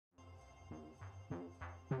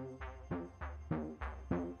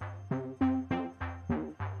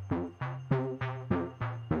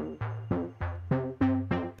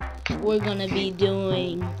we're gonna be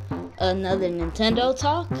doing another Nintendo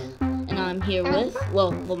talk, and I'm here with,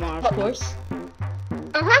 well, Lamar, of course.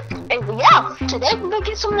 And yeah, today we're gonna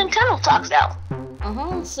get some Nintendo talks out.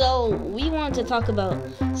 So we wanted to talk about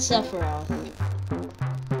Sephiroth.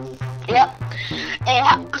 Yep.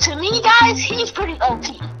 And to me, guys, he's pretty OP.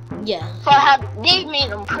 Yeah. For how they made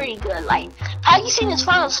him pretty good. Like, have you seen his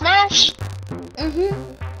Final Smash?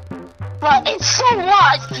 But it's so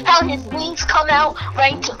large how his wings come out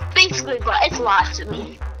right to basically, but it's large to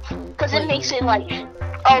me. Because it makes it like,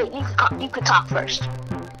 oh, you could talk first.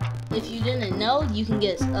 If you didn't know, you can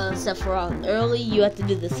get Sephiroth early. You have to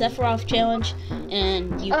do the Sephiroth challenge,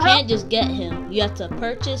 and you can't just get him. You have to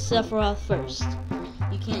purchase Sephiroth first.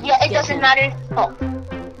 You can't. Yeah, it doesn't matter. Oh.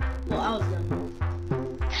 Well, I was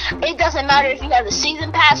done. It doesn't matter if you have the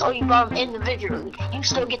season pass or you buy them individually. You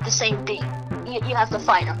still get the same thing. You have to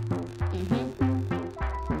fight them.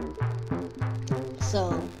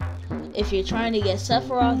 So, if you're trying to get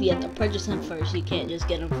Sephiroth, you have to purchase him first. You can't just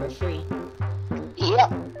get him for free.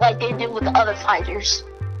 Yep, like they did with the other fighters.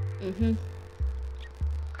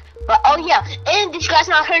 But oh yeah, and did you guys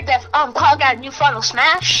not heard that Cloud got a new Final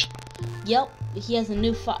Smash? Yep, he has a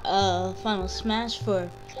new Final Smash for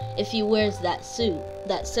if he wears that suit,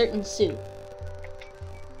 that certain suit.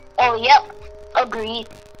 Oh yep, agreed.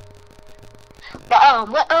 But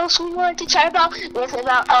what else we wanted to chat about was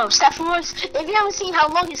about Sephiroth. If you haven't seen how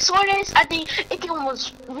long his sword is, I think it can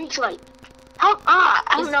almost reach like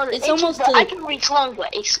I don't know. It's almost but I can reach long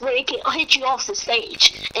ways where it can hit you off the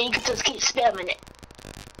stage and you can just keep spamming it.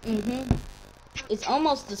 It's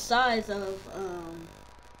almost the size of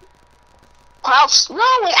Cloud's. No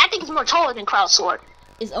wait, I think it's more taller than Cloud's sword.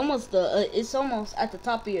 It's almost it's almost at the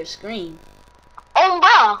top of your screen. Oh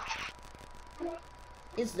wow.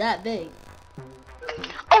 It's that big.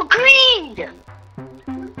 Agreed.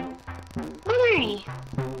 Agreed.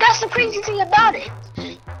 That's the crazy thing about it.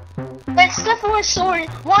 That Sephiroth sword,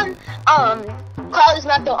 Cloud is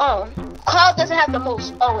not the Cloud doesn't have the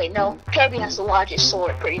most. Oh wait, no, Kirby has the largest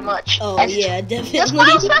sword, pretty much. Oh yeah, definitely. Does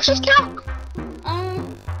Cloud Smashes count?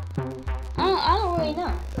 I don't really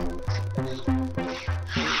know.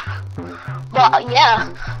 But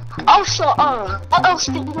yeah. Also, what else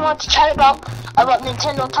did we want to chat about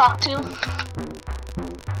Nintendo Talk 2?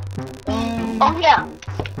 Oh yeah,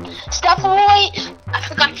 Sephiroth. I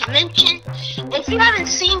forgot to mention. If you haven't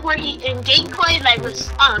seen where he in gameplay, like with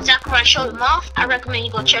Sakurai showed him off, I recommend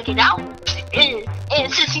you go check it out.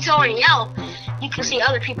 And since he's already out, you can see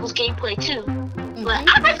other people's gameplay too. But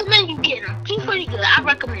I recommend you get him. He's pretty good. I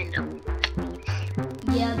recommend him.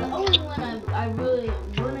 Yeah, the only one I really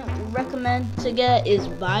wouldn't recommend to get is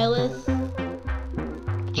Violet.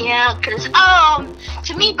 Yeah, cause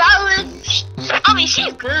to me Violet, I mean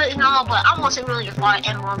she's good and all, but I wasn't really a Fire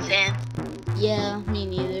Emblem fan. Yeah, me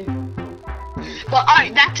neither. But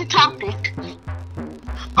alright, back to topic.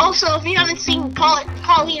 Also, if you haven't seen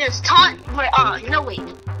Paulina's taunt, where it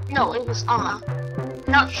was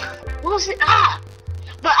what was it?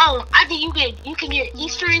 But I think you can get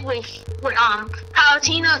Easter egg where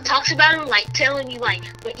Palutena talks about him, like telling you like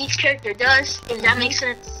what each character does. If that makes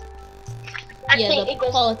sense. I think it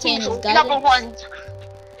goes number one.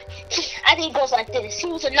 I think it goes like this. He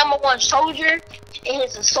was a #1 soldier in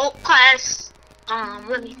his assault class.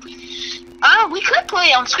 We could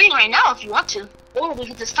play it on screen right now if you want to, or we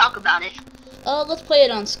could just talk about it. Let's play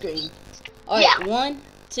it on screen. Alright, yeah. 1,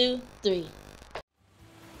 2, 3.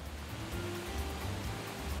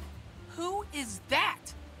 Who is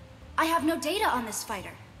that? I have no data on this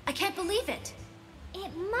fighter. I can't believe it.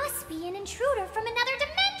 It must be an intruder from another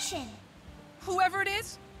dimension. Whoever it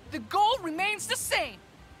is, the goal remains the same.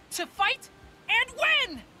 To fight and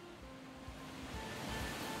win!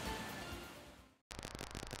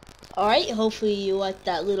 Alright, hopefully you liked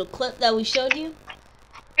that little clip that we showed you.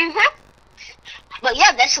 But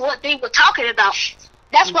yeah, that's what they were talking about.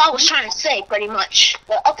 That's what I was trying to say, pretty much.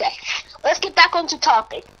 But okay, let's get back onto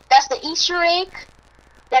topic. That's the Easter egg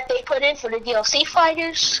that they put in for the DLC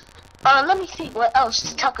fighters. Let me think what else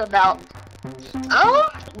to talk about.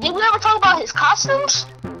 Did we ever talk about his costumes?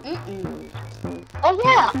 Oh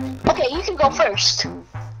yeah. Okay, you can go first.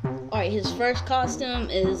 Alright, his first costume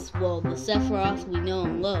is, well, the Sephiroth we know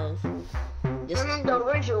and love. The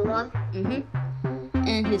original one.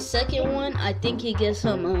 And his second one, I think he gets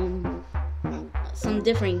some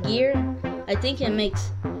different gear. I think it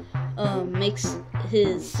makes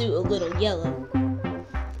his suit a little yellow.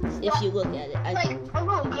 If you look at it, like a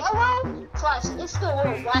little yellow, plus it's still a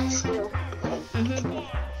little black still.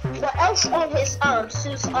 what else on his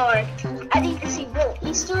suits are, I think you see little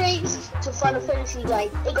Easter eggs to Final Fantasy,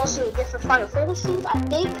 like it goes to a different Final Fantasy, I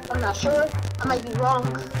think. I'm not sure. I might be wrong.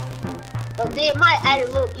 But they might add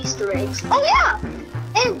a little Easter eggs. Oh yeah!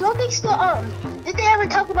 And don't they still did they ever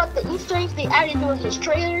talk about the Easter eggs they added during his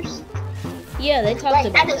trailers? Yeah, they talked Like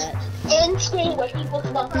about at his that. end screen where he looks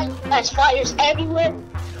behind has fires everywhere.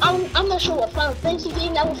 I'm not sure what Final Fantasy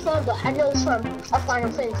game that was from, but I know it's from a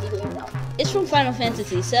Final Fantasy game though. It's from Final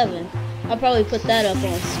Fantasy VII. I'll probably put that up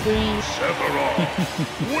on screen.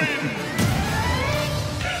 Sephiroth wins!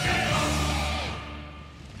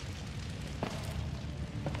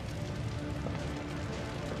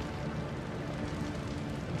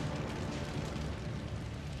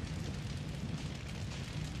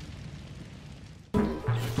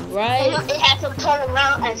 Right? It has him turn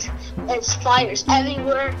around as fires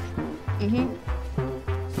everywhere. Mhm.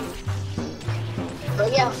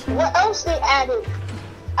 But yeah, what else they added?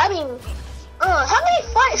 I mean, how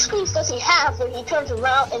many fire screens does he have when he turns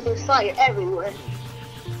around and there's fire everywhere?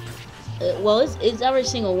 Well, it's every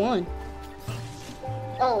single one.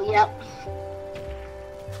 Oh, yeah.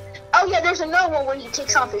 Oh, yeah, there's another one where he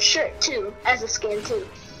takes off his shirt, too, as a skin, too.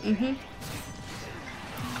 Mhm.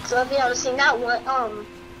 So I'll be able to see that one.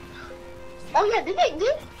 Oh, yeah,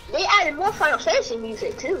 they added more Final Fantasy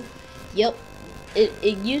music, too. Yep.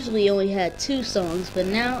 It usually only had 2 songs, but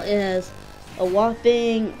now it has a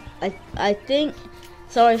whopping, I think,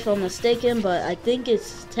 sorry if I'm mistaken, but I think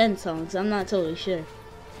it's 10 songs. I'm not totally sure.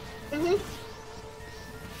 Mhm.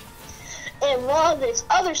 And one of his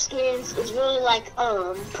other skins is really like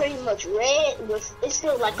pretty much red with it's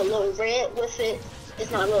still like a little red with it.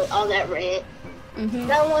 It's not really all that red. Mhm.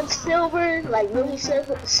 That one's silver, like really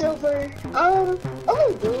silver. A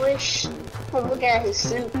little bluish from looking at his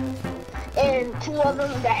suit. And 2 of them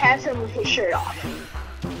that has him with his shirt off.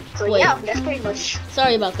 So Wait. yeah, that's pretty much.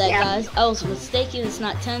 Sorry about that, Yeah. guys. I was mistaken. It's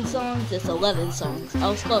not 10 songs. It's 11 songs. I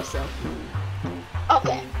was close though.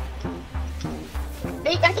 Okay.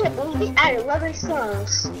 I can't believe they added 11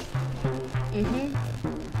 songs. Mhm.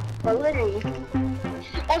 But literally.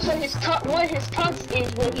 Also, one of his taunts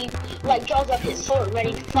is when he like draws up his sword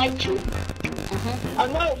ready to fight you.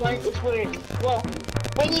 Another one is where, well,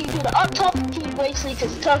 when you do the up top, he basically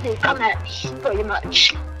just tells you to come at me, pretty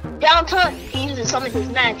much. Down top, he uses some of his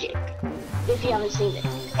magic, if you haven't seen it.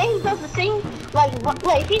 And he does the same, like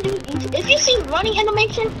if you see running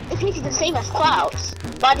animation, it's basically the same as Cloud's,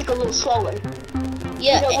 but I think a little slower.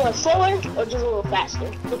 Yeah. Either a little slower or just a little faster,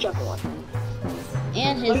 whichever one.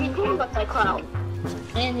 And What do his you think about that Cloud?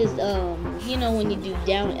 and his you know when you do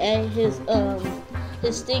down A,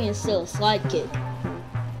 his thing is still a slide kick.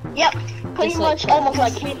 Yep, pretty Just like much almost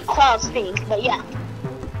like Cloud's thing, but yeah.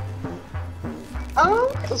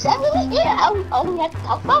 Is that really it? All we have to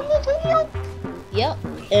talk about in this video? Yep.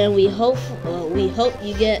 And we hope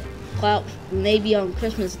you get Cloud maybe on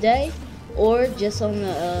Christmas Day, or just on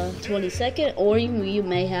the 22nd, or you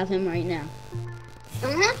may have him right now.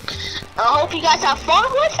 I hope you guys have fun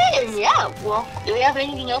with it, and yeah, well, do we have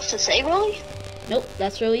anything else to say, really? Nope,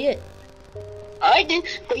 that's really it. Alright then,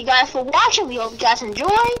 thank you guys for watching, we hope you guys enjoyed,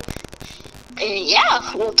 and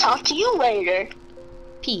yeah, we'll talk to you later.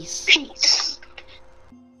 Peace. Peace.